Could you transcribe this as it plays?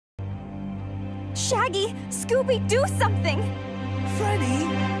Shaggy, Scooby, do something! Freddy?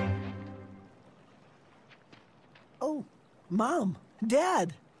 Oh, Mom,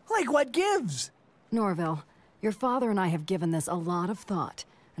 Dad, like what gives? Norville, your father and I have given this a lot of thought,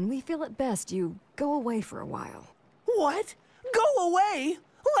 and we feel it best you go away for a while. What? Go away?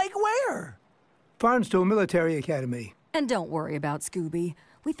 Like where? Farnstone Military Academy. And don't worry about Scooby.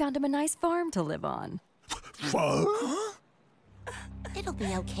 We found him a nice farm to live on. Farm? Huh? It'll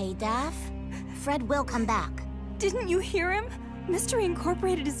be okay, Daff. Fred will come back. Didn't you hear him? Mystery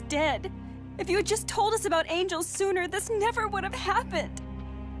Incorporated is dead. If you had just told us about Angel sooner, this never would have happened.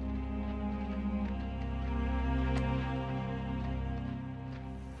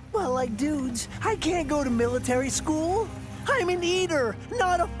 Well, like, dudes, I can't go to military school. I'm an eater,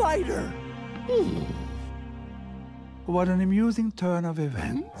 not a fighter. What an amusing turn of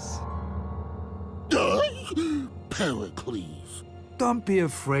events. Pericles. Don't be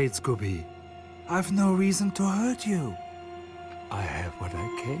afraid, Scooby. I've no reason to hurt you. I have what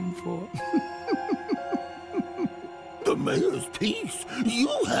I came for. The mayor's piece. You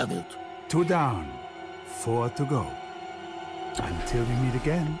have it. 2 down, 4 to go. Until we meet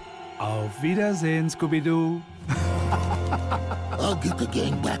again. Auf Wiedersehen, Scooby-Doo. I'll get the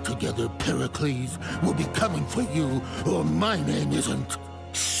gang back together, Pericles. We'll be coming for you, or my name isn't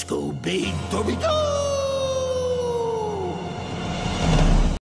Scooby-Dooby-Doo!